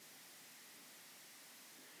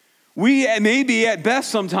We maybe at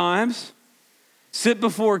best sometimes sit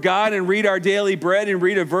before God and read our daily bread and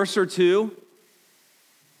read a verse or two.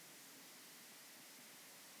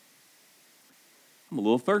 I'm a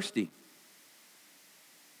little thirsty.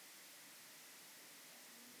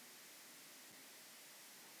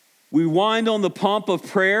 We wind on the pump of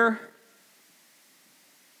prayer,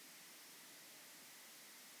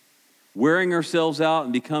 wearing ourselves out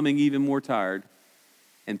and becoming even more tired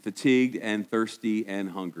and fatigued and thirsty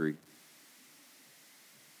and hungry.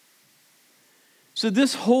 So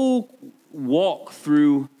this whole walk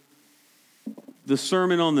through the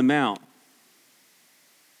Sermon on the Mount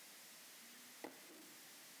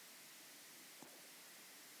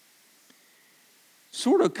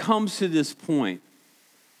sort of comes to this point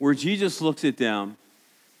where Jesus looks it down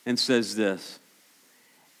and says this: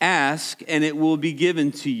 ask and it will be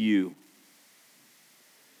given to you.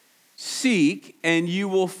 Seek and you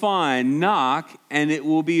will find. Knock and it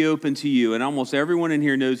will be open to you. And almost everyone in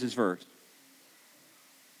here knows this verse.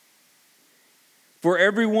 For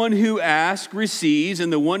everyone who asks receives,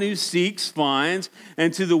 and the one who seeks finds,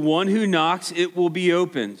 and to the one who knocks it will be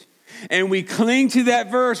opened. And we cling to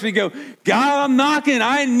that verse. We go, God, I'm knocking.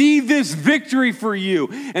 I need this victory for you.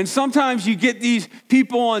 And sometimes you get these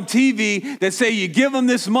people on TV that say you give them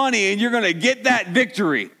this money and you're going to get that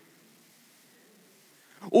victory.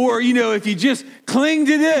 Or, if you just cling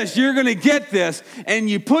to this, you're going to get this. And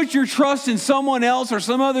you put your trust in someone else or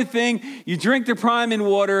some other thing. You drink the prime in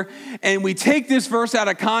water. And we take this verse out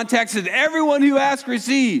of context and everyone who asks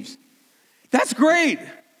receives. That's great.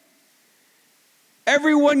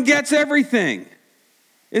 Everyone gets everything.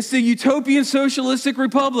 It's the utopian socialistic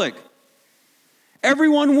republic.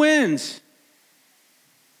 Everyone wins.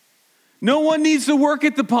 No one needs to work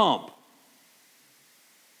at the pump.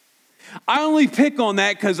 I only pick on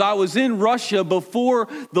that because I was in Russia before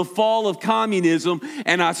the fall of communism,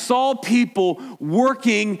 and I saw people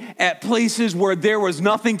working at places where there was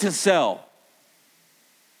nothing to sell.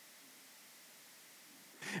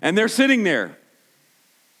 And they're sitting there.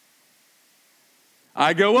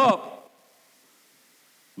 I go up,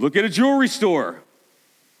 look at a jewelry store.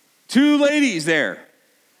 2 ladies there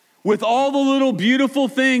with all the little beautiful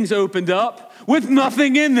things opened up with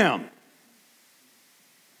nothing in them.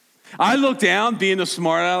 I look down, being the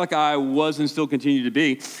smart aleck I was and still continue to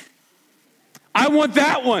be. I want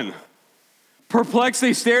that one. Perplexed,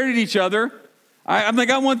 they stared at each other. I'm like,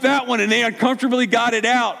 I want that one. And they uncomfortably got it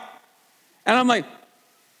out. And I'm like,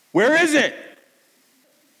 where is it?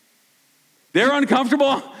 They're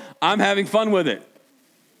uncomfortable. I'm having fun with it.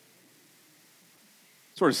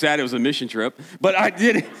 Sort of sad it was a mission trip, but I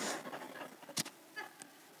did it.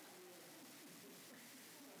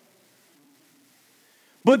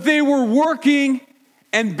 But they were working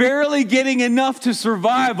and barely getting enough to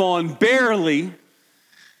survive on, barely,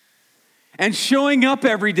 and showing up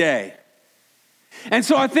every day. And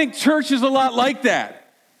so I think church is a lot like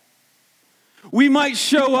that. We might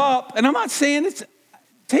show up, and I'm not saying it's,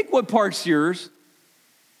 take what part's yours.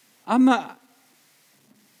 I'm not.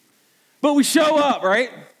 But we show up,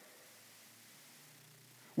 right?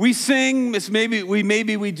 We sing, maybe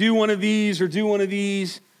we do one of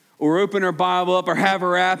these or open our Bible up or have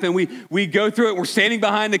our app and we go through it. We're standing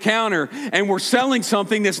behind the counter and we're selling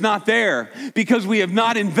something that's not there because we have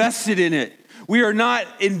not invested in it. We are not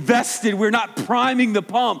invested. We're not priming the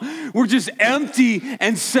pump. We're just empty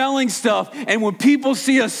and selling stuff. And when people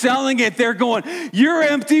see us selling it, they're going, you're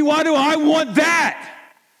empty. Why do I want that?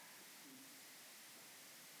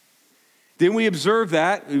 Then we observe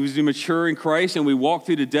that. We was mature in Christ and we walk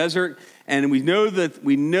through the desert and we know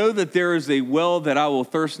that there is a well that I will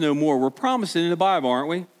thirst no more. We're promised it in the Bible, aren't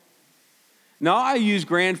we? Now, I use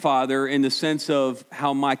grandfather in the sense of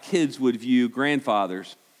how my kids would view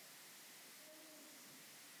grandfathers.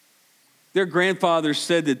 Their grandfathers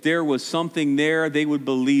said that there was something there, they would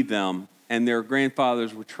believe them, and their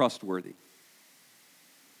grandfathers were trustworthy.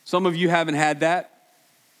 Some of you haven't had that.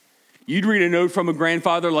 You'd read a note from a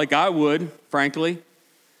grandfather like I would, frankly,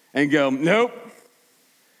 and go, nope,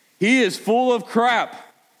 he is full of crap.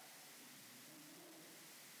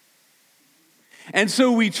 And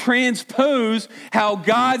so we transpose how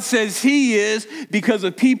God says he is because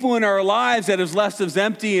of people in our lives that has left us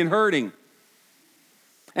empty and hurting.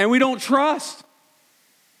 And we don't trust.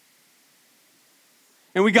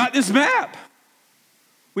 And we got this map.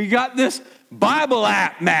 We got this Bible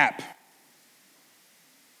app map.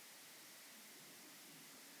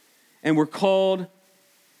 And we're called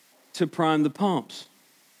to prime the pumps.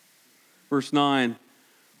 Verse 9,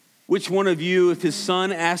 which one of you, if his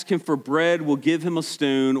son asks him for bread, will give him a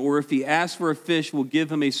stone, or if he asks for a fish, will give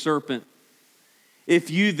him a serpent? If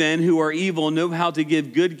you then, who are evil, know how to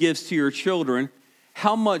give good gifts to your children,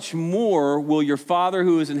 how much more will your Father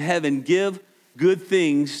who is in heaven give good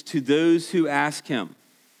things to those who ask him?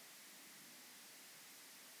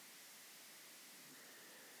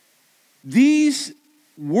 These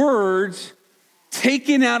words,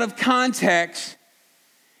 taken out of context,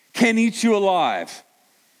 can eat you alive.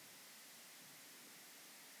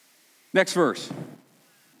 Next verse.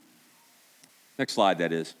 Next slide,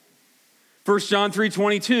 that is. 1 John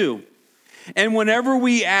 3:22. And whenever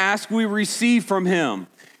we ask, we receive from him,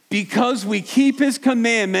 because we keep his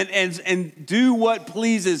commandment and do what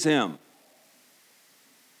pleases him.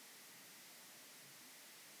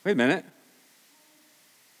 Wait a minute.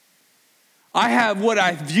 I have what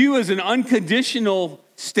I view as an unconditional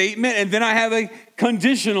statement, and then I have a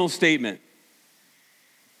conditional statement.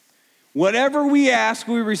 Whatever we ask,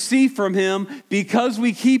 we receive from him because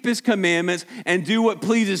we keep his commandments and do what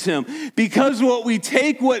pleases him. Because we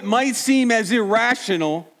take what might seem as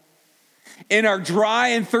irrational in our dry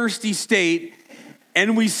and thirsty state,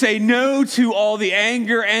 and we say no to all the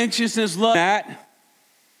anger, anxiousness, love, that.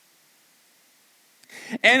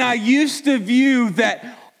 And I used to view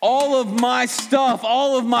that all of my stuff,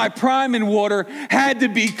 all of my priming water had to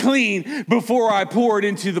be clean before I pour it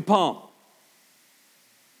into the pump.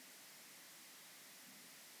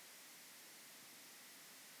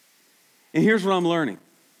 And here's what I'm learning.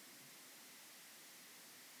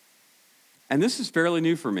 And this is fairly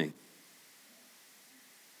new for me.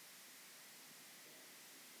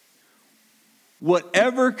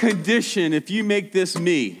 Whatever condition, if you make this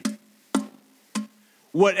me,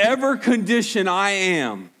 whatever condition I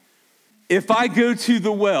am, if I go to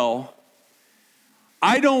the well,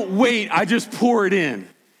 I don't wait, I just pour it in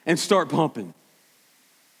and start pumping.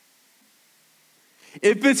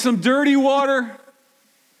 If it's some dirty water,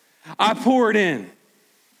 I pour it in.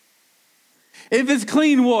 If it's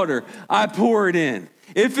clean water, I pour it in.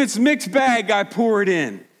 If it's mixed bag, I pour it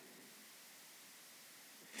in.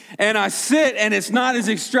 And I sit, and it's not as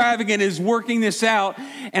extravagant as working this out,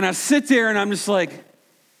 and I sit there and I'm just like,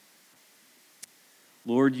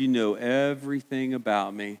 Lord, you know everything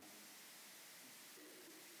about me.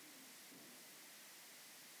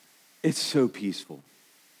 It's so peaceful.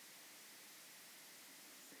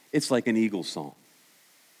 It's like an Eagles song.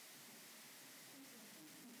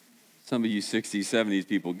 Some of you 60s, 70s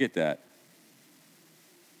people get that.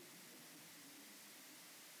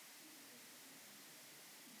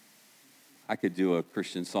 I could do a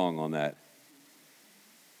Christian song on that.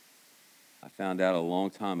 I found out a long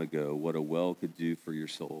time ago what a well could do for your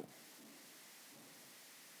soul.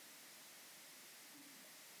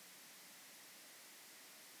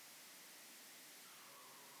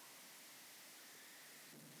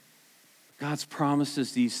 God's promised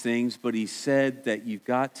us these things, but he said that you've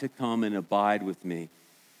got to come and abide with me.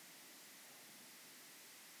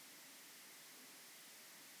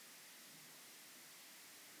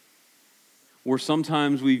 Or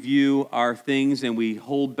sometimes we view our things and we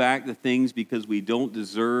hold back the things because we don't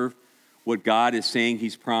deserve what God is saying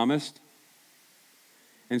he's promised.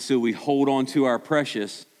 And so we hold on to our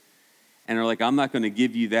precious and are like, I'm not going to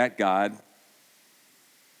give you that, God,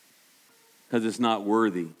 because it's not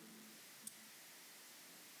worthy.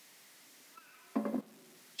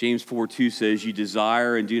 James 4:2 says, you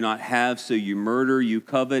desire and do not have, so you murder, you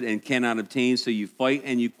covet and cannot obtain, so you fight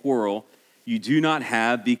and you quarrel. You do not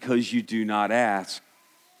have because you do not ask.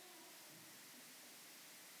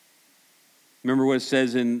 Remember what it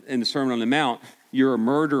says in the Sermon on the Mount, you're a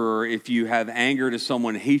murderer if you have anger to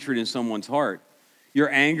someone, hatred in someone's heart. You're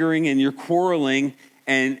angering and you're quarreling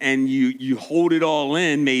and you hold it all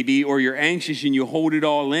in maybe, or you're anxious and you hold it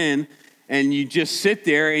all in. And you just sit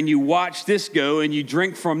there and you watch this go and you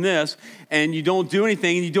drink from this and you don't do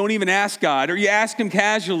anything and you don't even ask God, or you ask him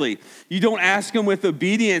casually. You don't ask him with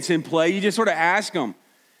obedience in play. You just sort of ask him,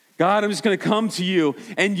 God, I'm just going to come to you,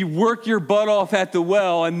 and you work your butt off at the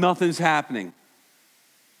well and nothing's happening.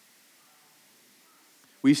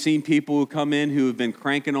 We've seen people who come in who have been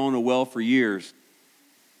cranking on a well for years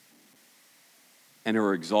and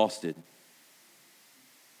are exhausted,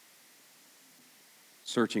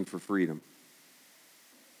 searching for freedom.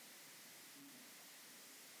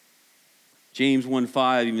 James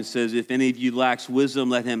 1:5 even says, if any of you lacks wisdom,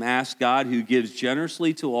 let him ask God, who gives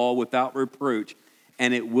generously to all without reproach,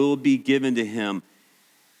 and it will be given to him.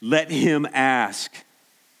 Let him ask.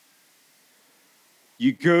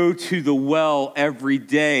 You go to the well every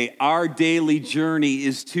day. Our daily journey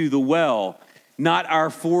is to the well. Not our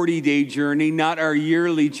 40-day journey, not our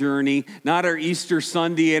yearly journey, not our Easter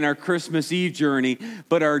Sunday and our Christmas Eve journey,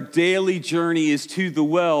 but our daily journey is to the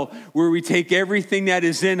well, where we take everything that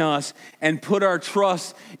is in us and put our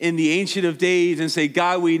trust in the Ancient of Days and say,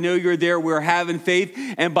 God, we know you're there. We're having faith.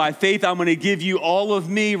 And by faith, I'm going to give you all of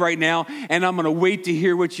me right now, and I'm going to wait to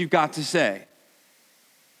hear what you've got to say.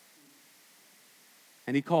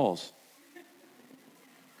 And he calls.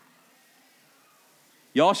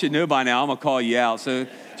 Y'all should know by now I'm going to call you out. So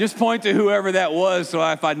just point to whoever that was, so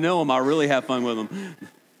if I know them, I'll really have fun with them.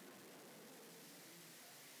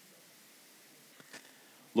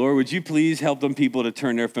 Lord, would you please help them people to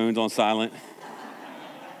turn their phones on silent?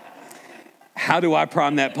 How do I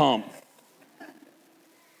prime that pump?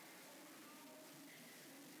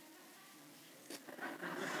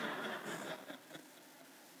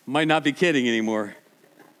 Might not be kidding anymore.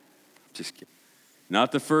 Just kidding.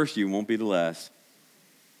 Not the first, you won't be the last.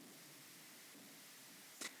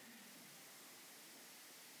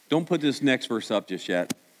 Don't put this next verse up just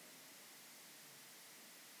yet.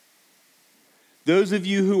 Those of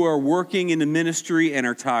you who are working in the ministry and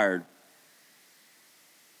are tired.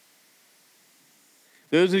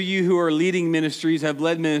 Those of you who are leading ministries, have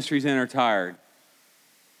led ministries and are tired.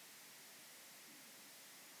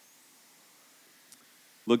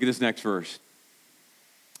 Look at this next verse.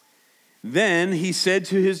 Then he said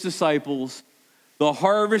to his disciples, the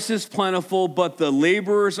harvest is plentiful, but the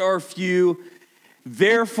laborers are few.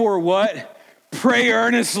 Therefore, what? Pray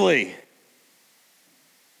earnestly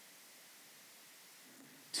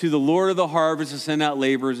to the Lord of the harvest to send out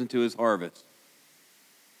laborers into his harvest.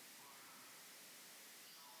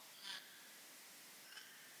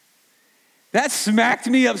 That smacked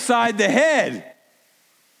me upside the head.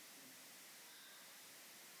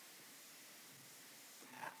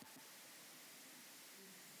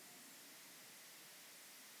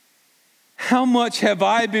 How much have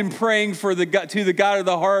I been praying to the God of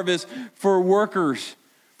the harvest for workers,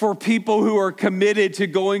 for people who are committed to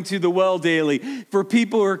going to the well daily, for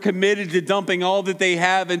people who are committed to dumping all that they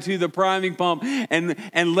have into the priming pump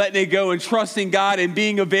and letting it go and trusting God and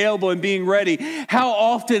being available and being ready. How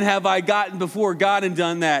often have I gotten before God and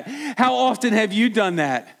done that? How often have you done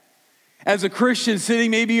that? As a Christian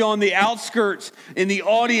sitting maybe on the outskirts in the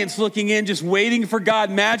audience looking in, just waiting for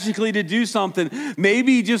God magically to do something.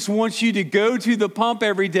 Maybe he just wants you to go to the pump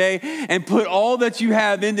every day and put all that you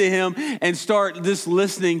have into him and start just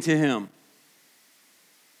listening to him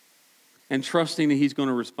and trusting that he's going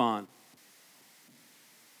to respond.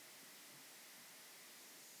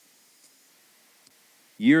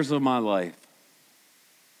 Years of my life,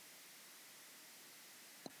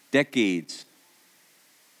 decades,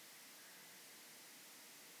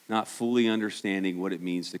 not fully understanding what it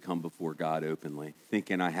means to come before God openly,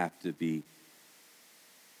 thinking I have to be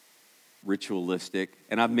ritualistic.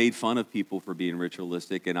 And I've made fun of people for being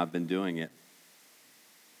ritualistic, and I've been doing it.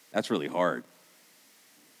 That's really hard.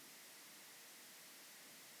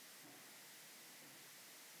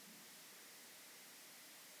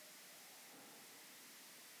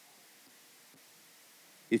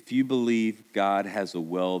 If you believe God has a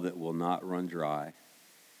well that will not run dry,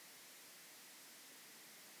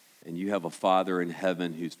 and you have a Father in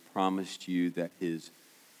heaven who's promised you that his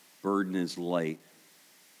burden is light,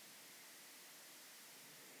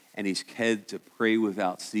 and he's said to pray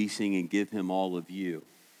without ceasing and give him all of you,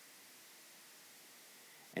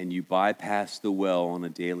 and you bypass the well on a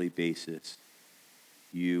daily basis,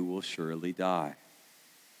 you will surely die.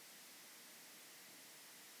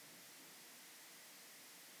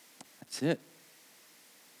 That's it.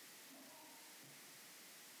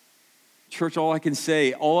 Church, all I can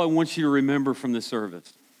say, all I want you to remember from this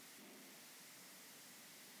service,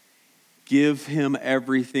 give him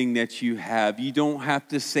everything that you have. You don't have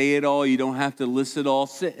to say it all. You don't have to list it all.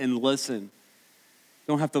 Sit and listen. You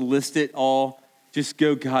don't have to list it all. Just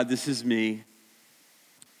go, God, this is me.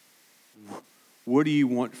 What do you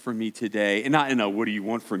want from me today? And not in a, what do you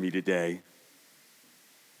want from me today?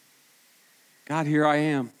 God, here I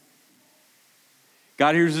am.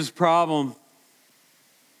 God, here's this problem.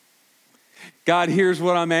 God, here's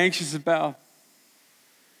what I'm anxious about.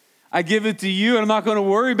 I give it to you, and I'm not going to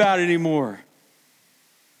worry about it anymore.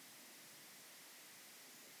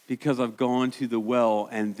 Because I've gone to the well.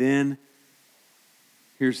 And then,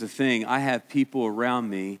 here's the thing. I have people around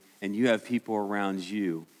me, and you have people around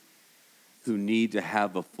you who need to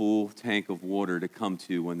have a full tank of water to come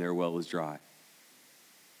to when their well is dry.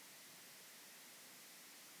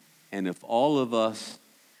 And if all of us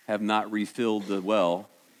have not refilled the well,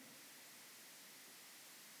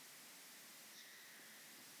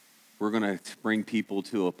 we're going to bring people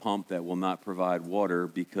to a pump that will not provide water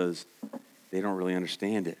because they don't really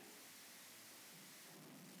understand it.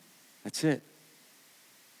 That's it.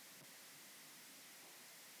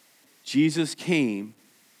 Jesus came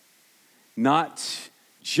not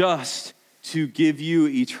just to give you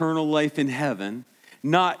eternal life in heaven,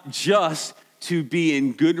 not just to be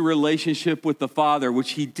in good relationship with the Father,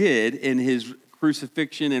 which he did in his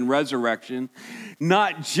crucifixion and resurrection,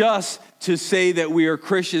 not just to say that we are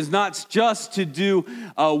Christians, not just to do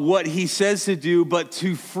what he says to do, but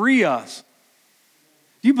to free us.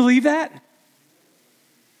 Do you believe that?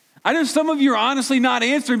 I know some of you are honestly not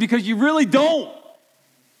answering because you really don't.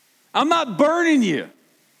 I'm not burning you.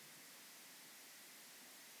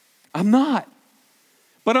 I'm not.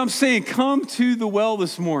 But I'm saying, come to the well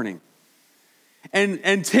this morning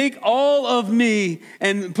and take all of me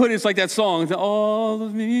and put it's like that song, all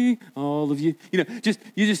of me, all of you. You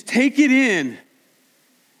just take it in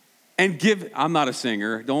and give. I'm not a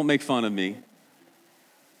singer. Don't make fun of me.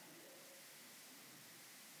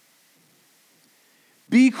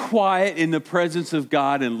 Be quiet in the presence of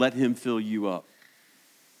God and let him fill you up.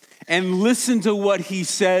 And listen to what he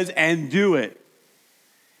says and do it.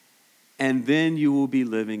 And then you will be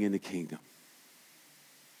living in the kingdom.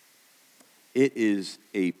 It is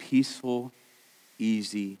a peaceful,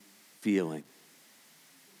 easy feeling.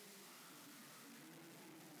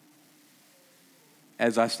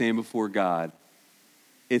 As I stand before God,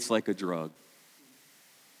 it's like a drug.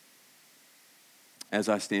 As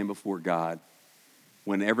I stand before God,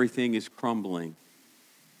 when everything is crumbling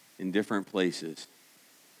in different places,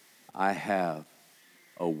 I have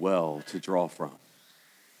a well to draw from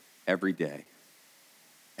every day,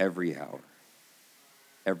 every hour,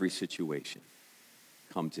 every situation.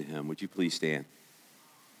 Come to him. Would you please stand?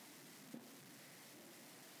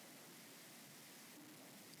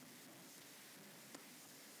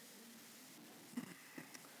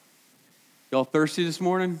 Y'all thirsty this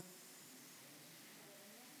morning?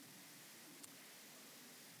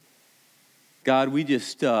 God,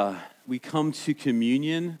 we come to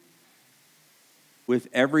communion with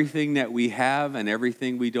everything that we have and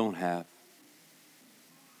everything we don't have.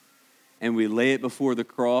 And we lay it before the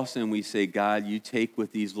cross and we say, God, you take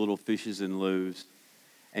with these little fishes and loaves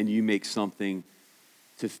and you make something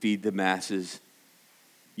to feed the masses.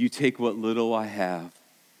 You take what little I have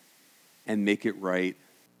and make it right.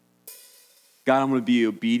 God, I'm going to be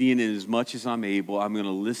obedient, and as much as I'm able, I'm going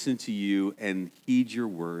to listen to you and heed your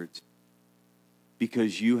words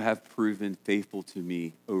because you have proven faithful to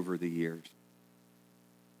me over the years.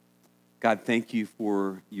 God, thank you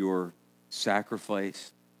for your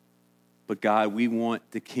sacrifice. But God, we want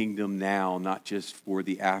the kingdom now, not just for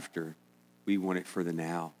the after. We want it for the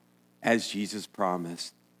now. As Jesus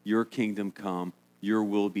promised, your kingdom come, your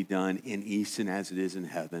will be done in Easton as it is in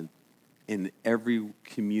heaven. In every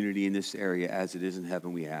community in this area as it is in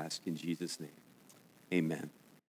heaven, we ask in Jesus' name. Amen.